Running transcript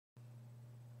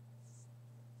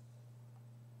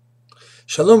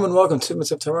Shalom and welcome to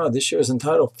Mitzvah Torah. This year is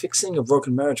entitled Fixing a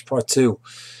Broken Marriage Part 2.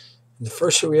 In the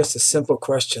first year we asked a simple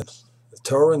question. The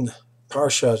Torah in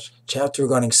Parsha chapter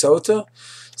regarding Sota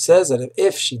says that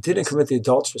if she didn't commit the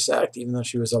adulterous act, even though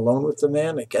she was alone with the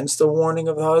man, against the warning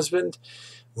of the husband,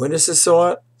 witnesses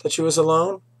saw it that she was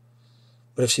alone.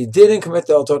 But if she didn't commit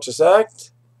the adulterous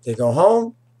act, they go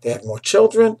home, they have more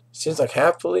children, seems like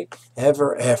happily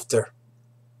ever after.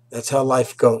 That's how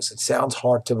life goes. It sounds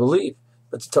hard to believe,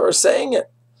 but the Torah is saying it.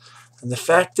 And the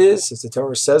fact is, as the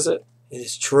Torah says it, it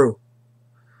is true.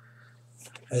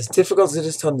 As difficult as it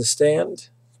is to understand,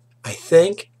 I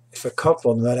think if a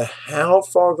couple, no matter how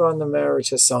far gone the marriage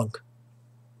has sunk,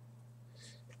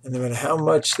 and no matter how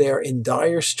much they are in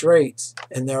dire straits,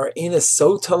 and they are in a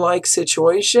Sota-like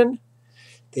situation,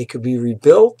 they could be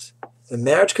rebuilt, the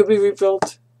marriage could be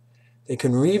rebuilt, they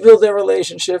can rebuild their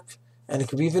relationship, and it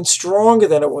could be even stronger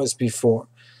than it was before.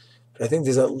 But I think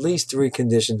there's at least three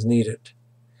conditions needed.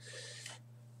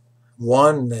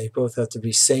 One, they both have to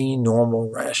be sane,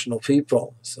 normal, rational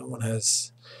people. Someone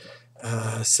has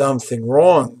something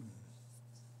wrong,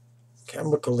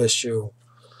 chemical issue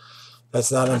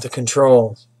that's not under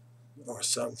control, or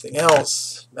something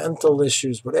else, mental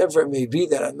issues, whatever it may be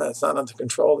that's not under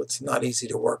control, it's not easy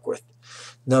to work with.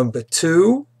 Number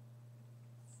two,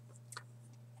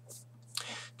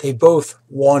 they both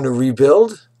want to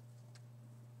rebuild.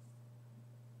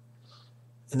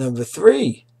 And number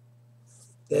three,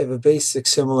 they have a basic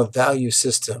similar value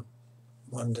system.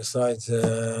 One decides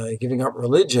giving up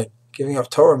religion, giving up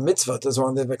Torah mitzvah, doesn't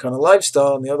want to live that kind of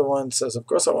lifestyle, and the other one says, of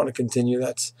course I want to continue.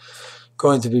 That's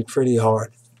going to be pretty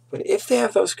hard. But if they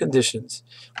have those conditions,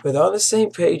 where they're on the same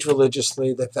page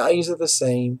religiously, their values are the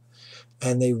same,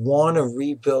 and they want to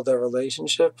rebuild their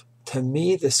relationship, to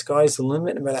me, the sky's the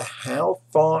limit, no matter how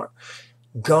far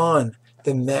gone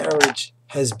the marriage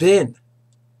has been.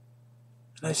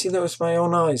 And I've seen that with my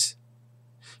own eyes.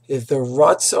 If the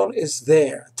ratzon is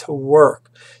there to work,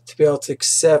 to be able to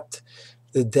accept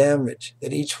the damage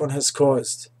that each one has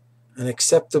caused, and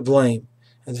accept the blame,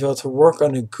 and to be able to work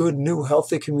on a good, new,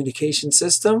 healthy communication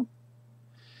system,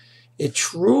 it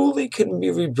truly can be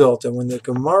rebuilt. And when the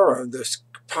Gemara, the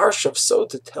Parsha of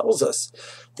Sota, tells us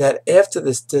that after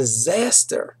this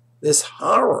disaster, this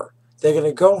horror, they're going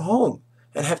to go home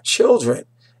and have children.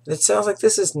 And it sounds like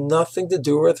this has nothing to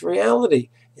do with reality.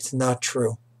 It's not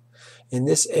true. In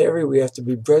this area, we have to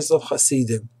be Breslov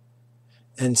Hasidim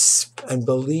and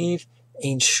believe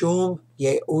Ein Shum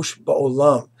Yeush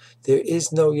Ba'olam. There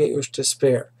is no Yeush to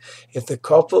spare. If the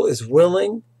couple is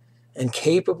willing and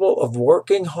capable of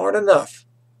working hard enough,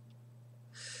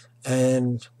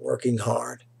 and working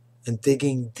hard, and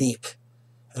digging deep,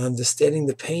 and understanding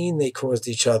the pain they caused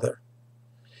each other,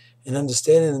 and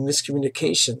understanding the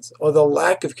miscommunications, or the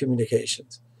lack of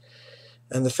communications,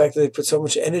 and the fact that they put so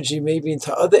much energy maybe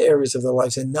into other areas of their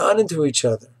lives and not into each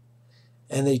other,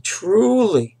 and they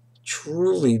truly,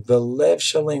 belev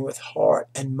shalem, with heart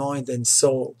and mind and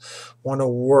soul, want to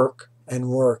work and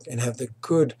have the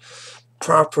good,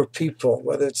 proper people,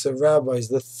 whether it's the rabbis,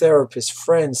 the therapists,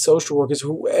 friends, social workers,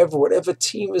 whoever, whatever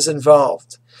team is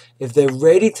involved, if they're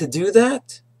ready to do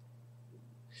that,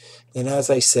 then as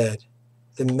I said,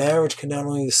 the marriage can not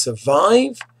only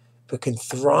survive, but can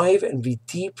thrive and be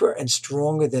deeper and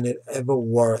stronger than it ever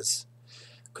was.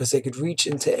 Because they could reach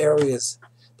into areas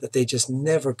that they just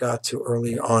never got to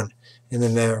early on in the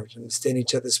marriage, understand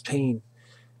each other's pain,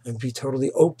 and be totally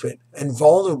open and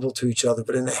vulnerable to each other,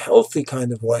 but in a healthy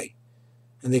kind of way.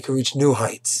 And they can reach new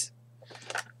heights.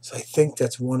 So I think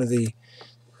that's one of the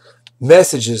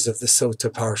messages of the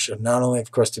Sota Parsha. Not only,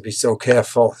 of course, to be so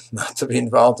careful not to be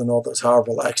involved in all those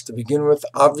horrible acts to begin with,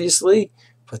 obviously,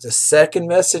 but the second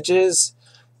message is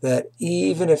that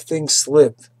even if things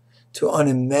slip to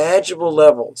unimaginable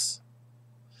levels,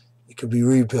 it could be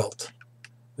rebuilt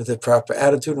with the proper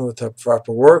attitude and with the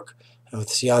proper work and with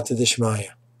Siyata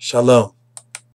Dishmaya. Shalom.